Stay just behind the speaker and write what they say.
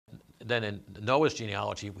Then in Noah's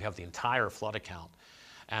genealogy, we have the entire flood account.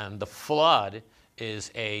 And the flood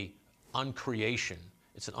is a uncreation.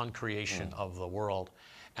 It's an uncreation of the world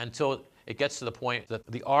until it gets to the point that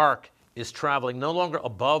the ark is traveling no longer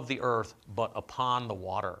above the earth, but upon the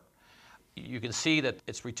water. You can see that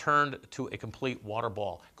it's returned to a complete water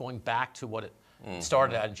ball, going back to what it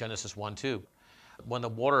started at in Genesis 1-2. When the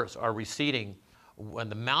waters are receding, when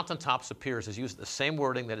the mountaintops appears, is used the same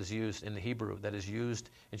wording that is used in the Hebrew, that is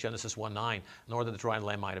used in Genesis 1:9, in order that the dry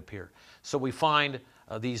land might appear. So we find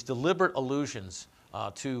these deliberate allusions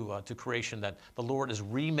to creation, that the Lord is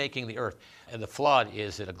remaking the earth. And the flood,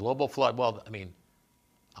 is it a global flood? Well, I mean,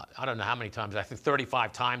 I don't know how many times, I think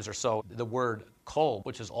 35 times or so, the word kol,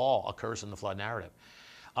 which is all, occurs in the flood narrative.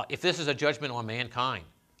 If this is a judgment on mankind,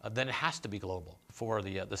 then it has to be global for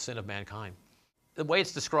the sin of mankind. The way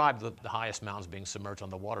it's described, the highest mountains being submerged on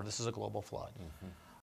the water, this is a global flood.